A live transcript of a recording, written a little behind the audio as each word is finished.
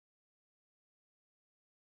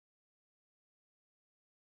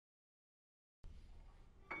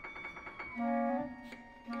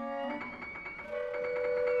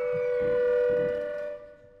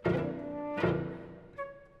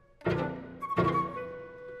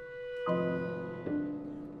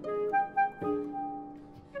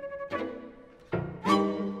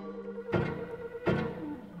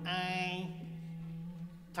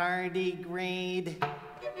tardigrade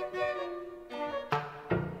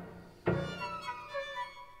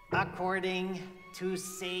according to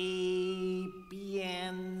sapiens.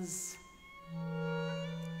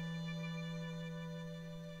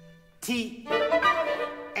 T-A-R-D-I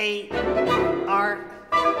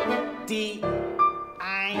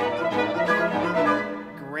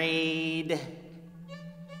grade.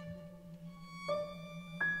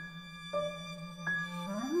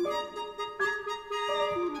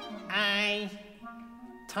 I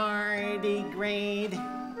tardigrade.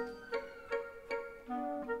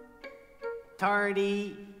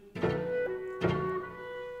 Tardy.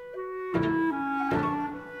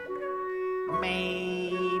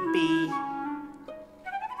 Maybe.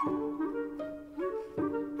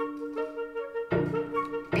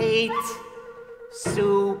 Eight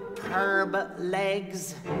superb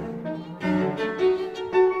legs.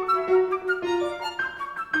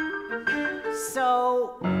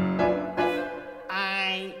 So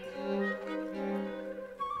I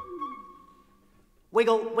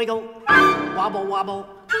wiggle, wiggle, wobble, wobble.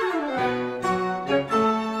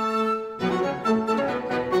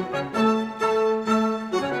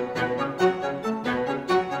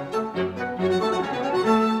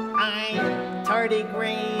 I'm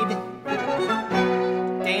tardigrade,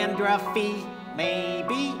 dandruffy,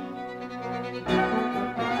 maybe.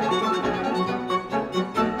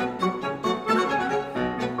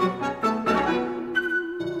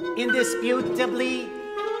 Indisputably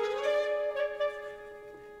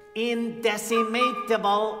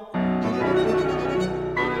indecimatable.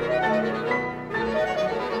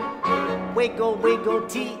 Wiggle, wiggle,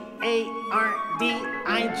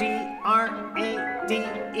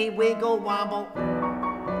 T-A-R-D-I-G-R-A-D-E, wiggle, wobble.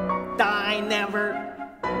 Die never.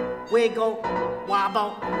 Wiggle,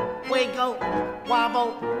 wobble, wiggle,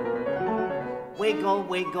 wobble. Wiggle,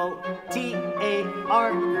 wiggle,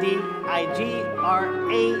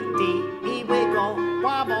 T-A-R-D-I-G-R-A-D-E, wiggle,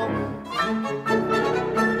 wobble.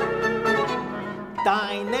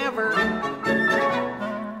 Die never,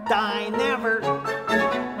 die never,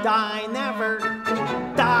 die never,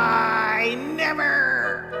 die never.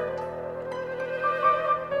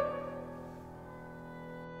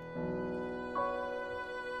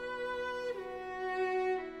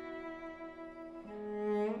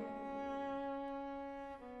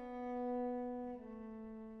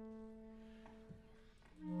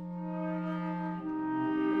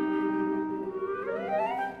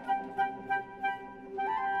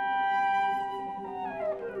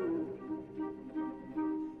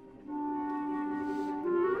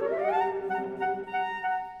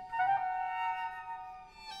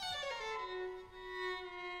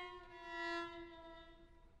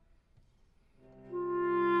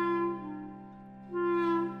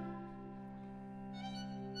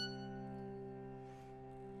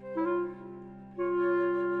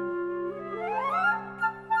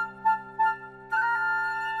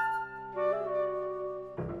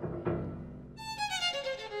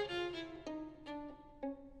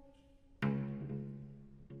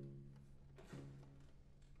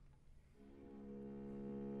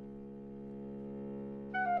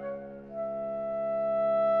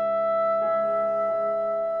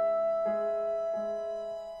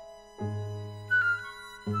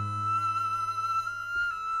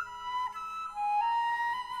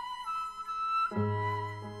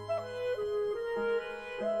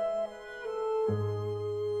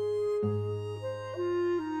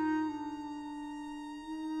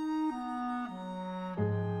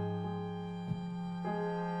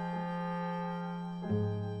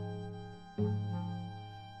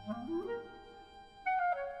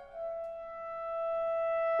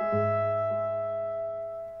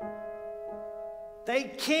 They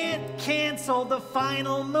can't cancel the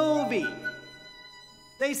final movie.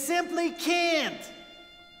 They simply can't.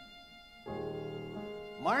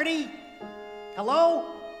 Marty? Hello?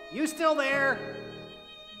 You still there?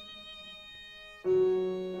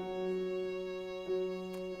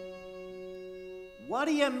 What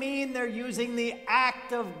do you mean they're using the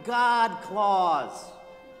act of God clause?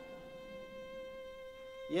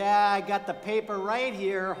 Yeah, I got the paper right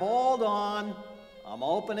here. Hold on. I'm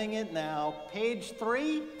opening it now. Page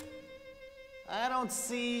 3. I don't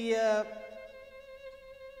see,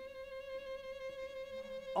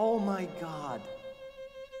 Oh my God.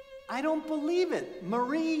 I don't believe it.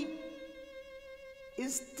 Marie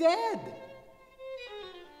is dead.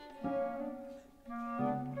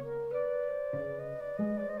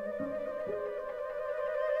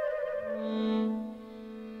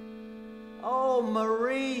 Oh,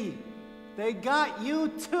 Marie, they got you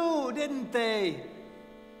too, didn't they?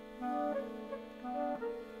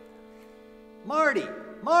 Marty,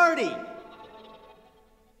 Marty!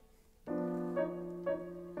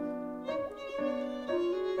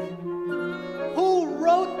 Who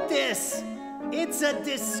wrote this? It's a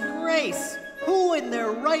disgrace. Who in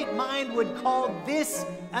their right mind would call this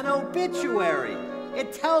an obituary?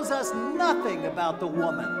 It tells us nothing about the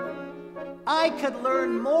woman. I could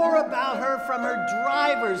learn more about her from her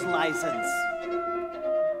driver's license.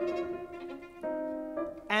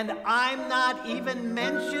 And I'm not even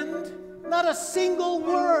mentioned? Not a single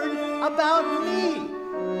word about me.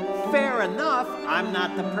 Fair enough, I'm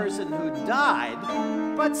not the person who died,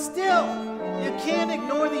 but still, you can't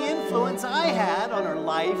ignore the influence I had on her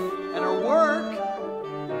life and her work.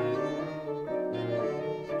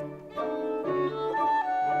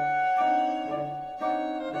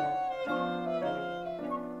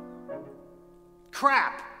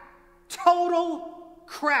 Crap. Total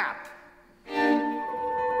crap.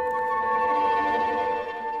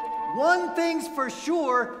 One thing's for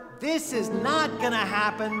sure, this is not gonna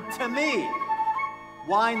happen to me.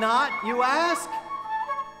 Why not, you ask?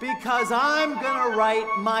 Because I'm gonna write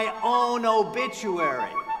my own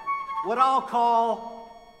obituary. What I'll call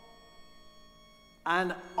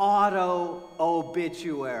an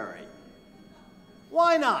auto-obituary.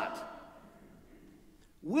 Why not?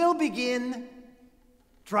 We'll begin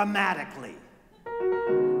dramatically.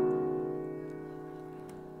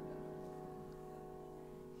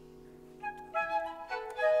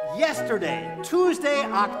 Yesterday, Tuesday,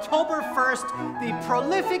 October 1st, the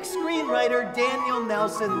prolific screenwriter Daniel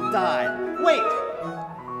Nelson died. Wait,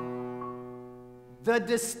 the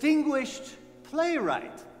distinguished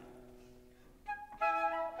playwright.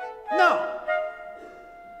 No,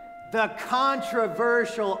 the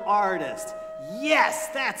controversial artist. Yes,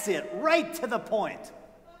 that's it, right to the point.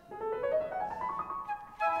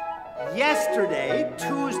 Yesterday,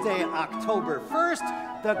 Tuesday, October 1st,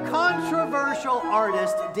 the controversial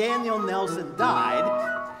artist Daniel Nelson died.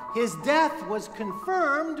 His death was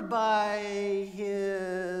confirmed by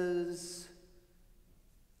his...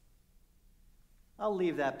 I'll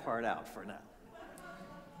leave that part out for now.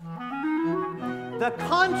 The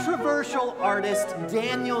controversial artist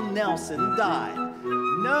Daniel Nelson died.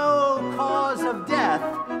 No cause of death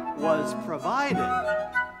was provided.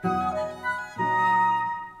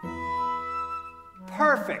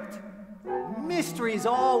 Perfect. Mystery's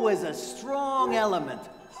always a strong element.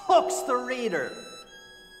 Hooks the reader.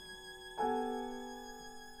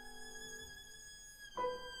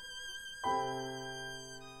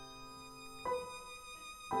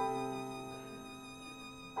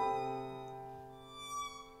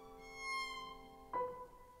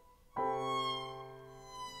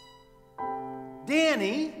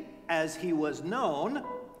 Danny, as he was known,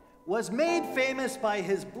 was made famous by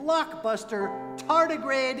his blockbuster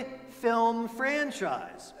tardigrade film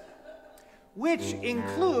franchise, which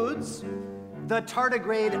includes the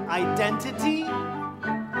tardigrade Identity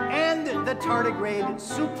and the tardigrade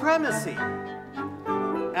Supremacy.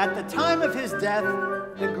 At the time of his death,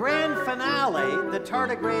 the grand finale, the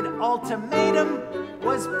tardigrade Ultimatum,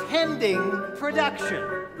 was pending production.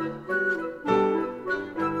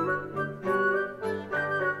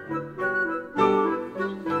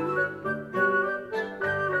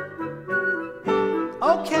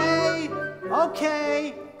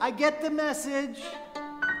 Okay, I get the message.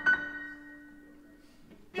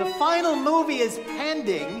 The final movie is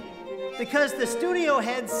pending because the studio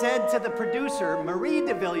head said to the producer, Marie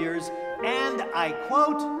de Villiers, and I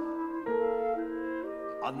quote,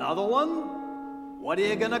 "Another one? What are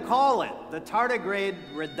you gonna call it? The tardigrade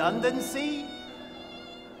redundancy?"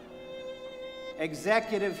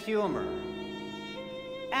 Executive humor.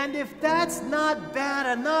 And if that's not bad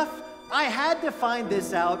enough, I had to find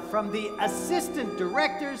this out from the assistant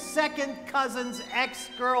director's second cousin's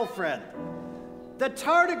ex-girlfriend. The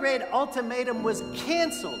tardigrade Ultimatum was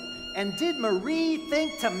canceled, and did Marie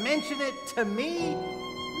think to mention it to me?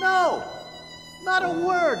 No, not a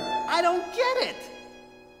word. I don't get it.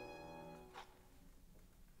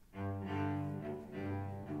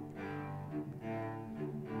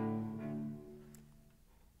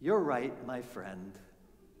 You're right, my friend.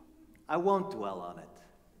 I won't dwell on it.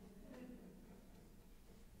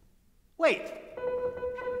 Wait.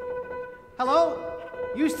 Hello?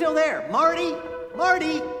 You still there? Marty?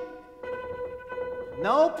 Marty?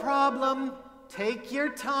 No problem. Take your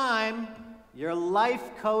time. Your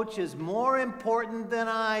life coach is more important than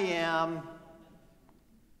I am.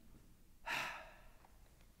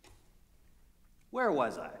 Where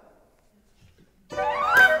was I?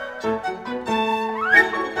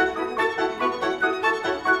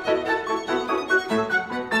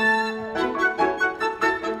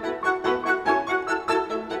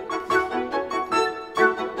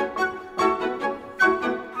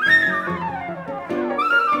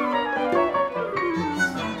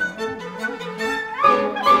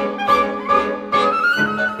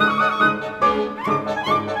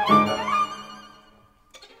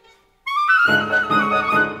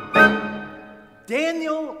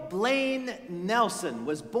 Nelson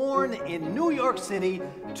was born in New York City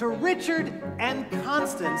to Richard and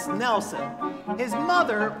Constance Nelson. His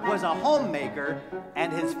mother was a homemaker,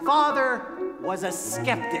 and his father was a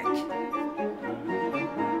skeptic.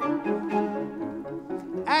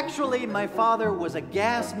 Actually, my father was a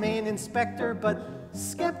gas main inspector, but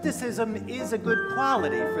skepticism is a good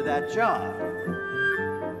quality for that job.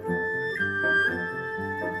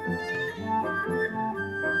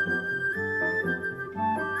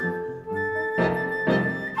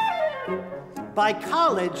 By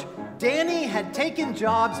college, Danny had taken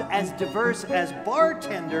jobs as diverse as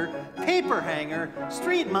bartender, paper hanger,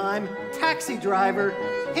 street mime, taxi driver,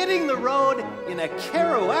 hitting the road in a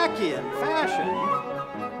Kerouacian fashion.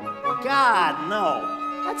 God,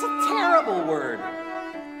 no. That's a terrible word.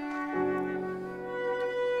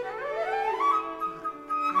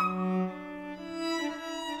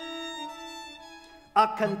 A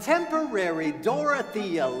contemporary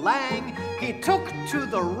Dorothea Lange, he took to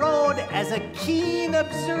the road as a keen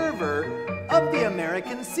observer of the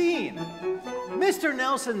American scene. Mr.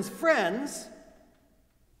 Nelson's friends...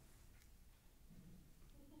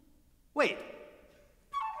 Wait.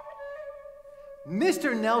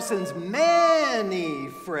 Mr. Nelson's many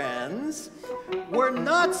friends were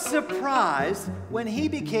not surprised when he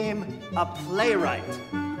became a playwright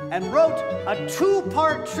and wrote a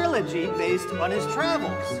 2-part trilogy based on his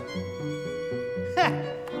travels.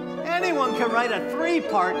 Anyone can write a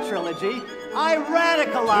 3-part trilogy. I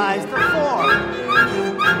radicalized the form.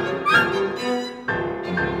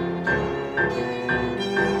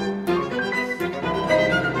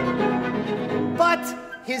 But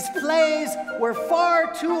his plays were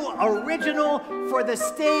far too original for the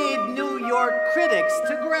staid New York critics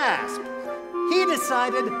to grasp. He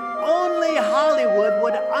decided only Hollywood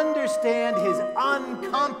would understand his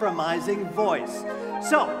uncompromising voice.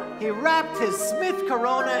 So he wrapped his Smith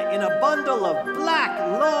Corona in a bundle of black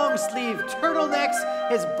long-sleeve turtlenecks,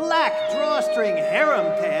 his black drawstring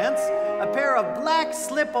harem pants, a pair of black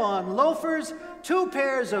slip-on loafers, 2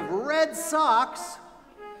 pairs of red socks,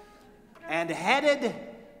 and headed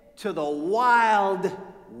to the Wild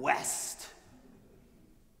West.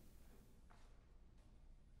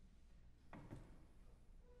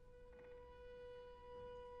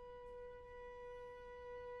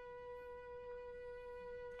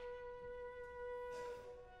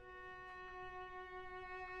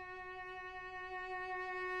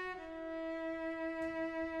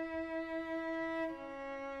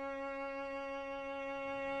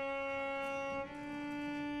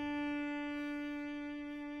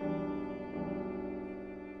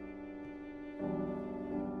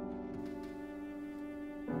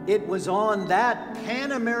 It was on that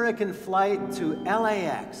Pan-American flight to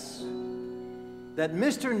LAX that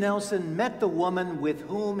Mr. Nelson met the woman with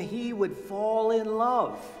whom he would fall in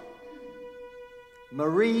love.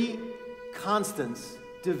 Marie Constance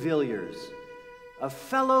de Villiers, a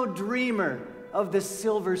fellow dreamer of the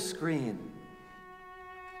silver screen.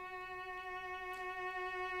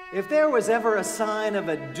 If there was ever a sign of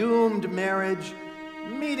a doomed marriage,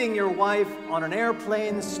 meeting your wife on an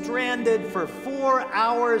airplane stranded for 4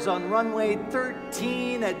 hours on runway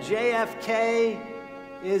 13 at JFK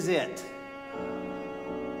is it.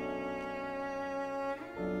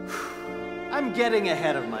 I'm getting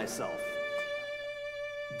ahead of myself.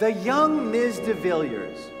 The young Ms. de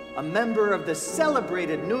Villiers, a member of the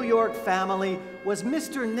celebrated New York family, was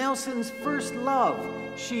Mr. Nelson's first love.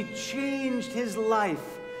 She changed his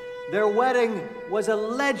life. Their wedding was a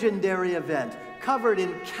legendary event, covered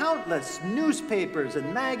in countless newspapers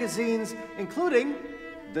and magazines, including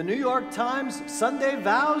the New York Times Sunday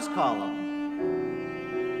Vows column.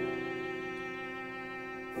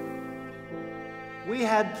 We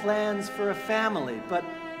had plans for a family, but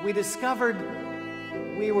we discovered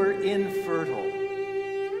we were infertile.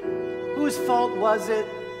 Whose fault was it?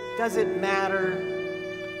 Does it matter?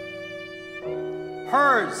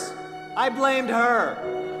 Hers. I blamed her.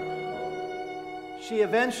 She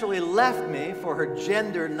eventually left me for her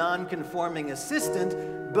gender non-conforming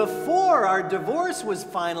assistant before our divorce was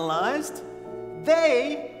finalized.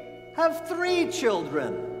 They have 3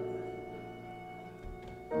 children.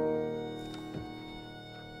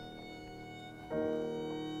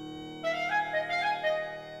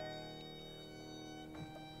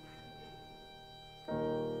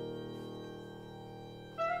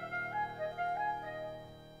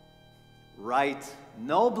 Right,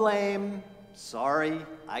 no blame. Sorry,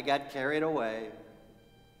 I got carried away.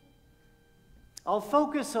 I'll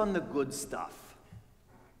focus on the good stuff.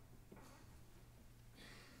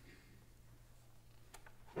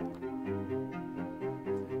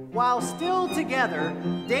 While still together,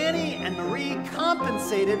 Danny and Marie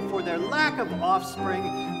compensated for their lack of offspring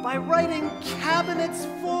by writing cabinets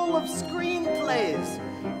full of screenplays.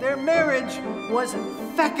 Their marriage was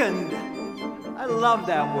fecund. I love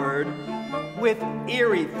that word. With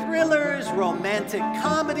eerie thrillers, romantic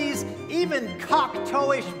comedies, even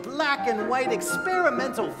cocktoish black and white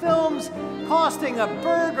experimental films costing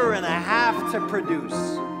 $1.50 to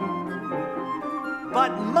produce.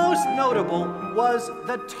 But most notable was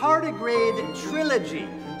the Tardigrade trilogy,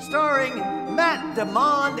 starring Matt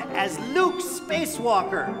Damon as Luke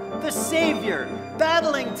Spacewalker, the savior,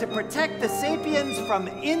 battling to protect the sapiens from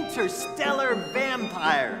interstellar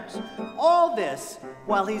vampires. All this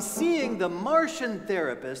while he's seeing the Martian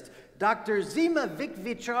therapist, Dr. Zima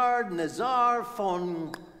Vikvichard Nazar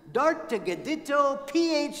von Dartagadito,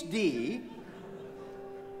 PhD,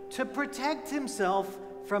 to protect himself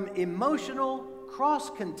from emotional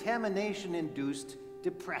cross-contamination-induced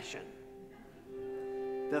depression.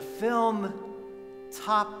 The film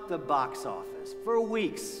topped the box office for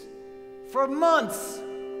weeks, for months.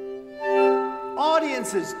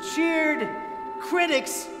 Audiences cheered,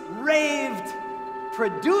 critics raved,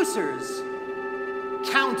 producers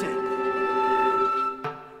counted.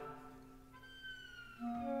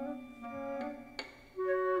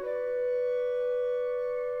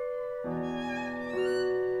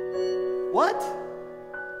 What?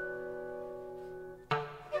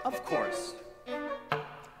 Of course.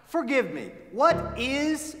 Forgive me, what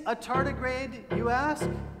is a tardigrade, you ask?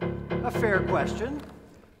 A fair question.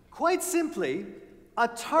 Quite simply, a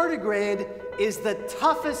tardigrade is the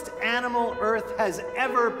toughest animal Earth has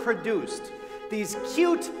ever produced. These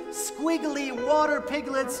cute, squiggly water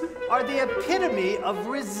piglets are the epitome of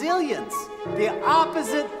resilience, the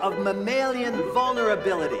opposite of mammalian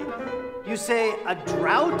vulnerability. You say a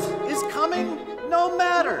drought is coming? No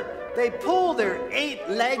matter. They pull their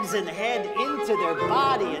 8 legs and head into their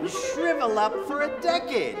body and shrivel up for a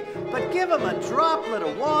decade. But give them a droplet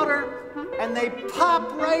of water and they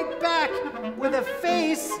pop right back with a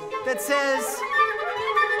face that says,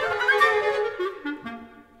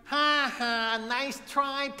 "Ha ha, nice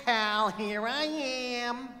try, pal, here I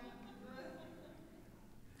am."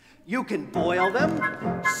 You can boil them,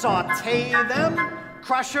 saute them,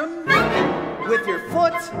 crush them with your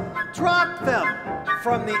foot, drop them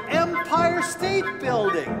from the Empire State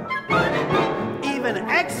Building, even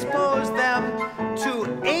expose them to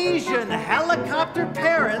Asian helicopter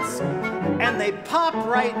parents, and they pop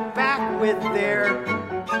right back with their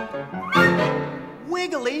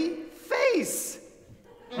wiggly face.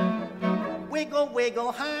 Wiggle,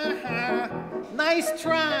 wiggle, ha ha, nice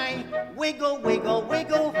try, wiggle, wiggle,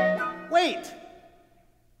 wiggle, wait.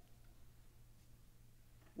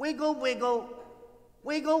 Wiggle, wiggle,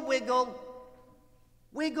 wiggle, wiggle,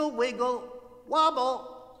 wiggle, wiggle, wobble.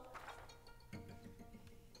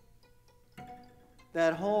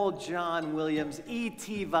 That whole John Williams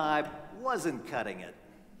E.T. vibe wasn't cutting it.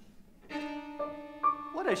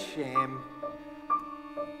 What a shame.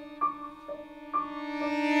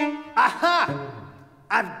 Aha!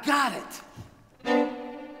 I've got it.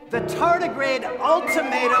 The Tardigrade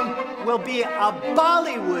Ultimatum will be a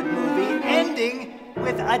Bollywood movie ending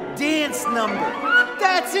with a dance number.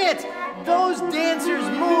 That's it! Those dancers'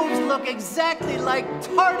 moves look exactly like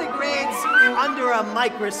tardigrades under a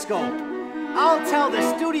microscope. I'll tell the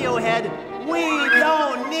studio head, we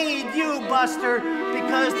don't need you, Buster,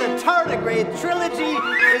 because the Tardigrade trilogy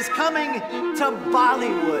is coming to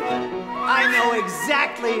Bollywood. I know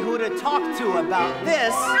exactly who to talk to about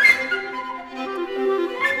this.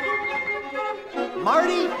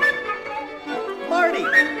 Marty? Marty,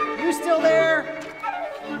 you still there?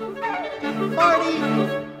 Marty,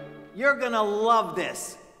 you're gonna love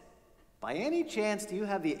this. By any chance, do you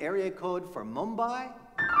have the area code for Mumbai?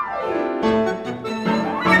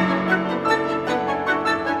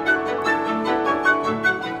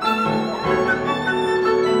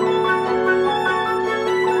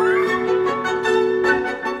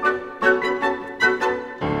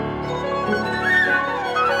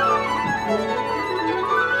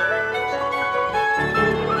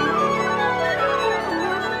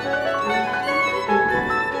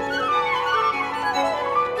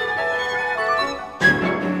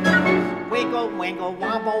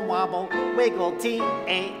 Wobble, wobble, wiggle,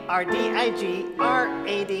 T-A-R-D-I-G-R-A-D-E,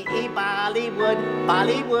 Bollywood,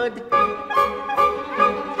 Bollywood.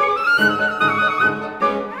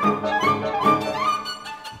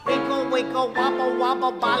 Wiggle, wiggle, wobble,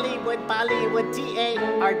 wobble, Bollywood, Bollywood,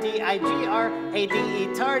 T-A-R-D-I-G-R-A-D-E,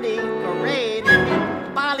 tardy, parade,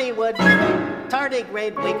 Bollywood.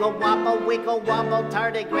 Tardigrade, wiggle wobble,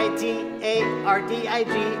 tardigrade, T-A-R-D-I-G-R-A-D-E.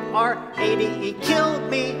 Kill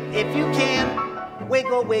me if you can.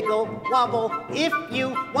 Wiggle, wiggle, wobble. If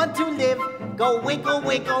you want to live, go wiggle,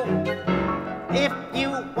 wiggle. If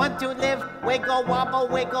you want to live, wiggle, wobble,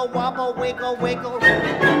 wiggle, wobble, wiggle, wiggle.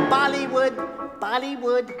 Bollywood,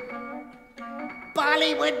 Bollywood,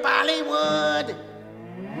 Bollywood, Bollywood.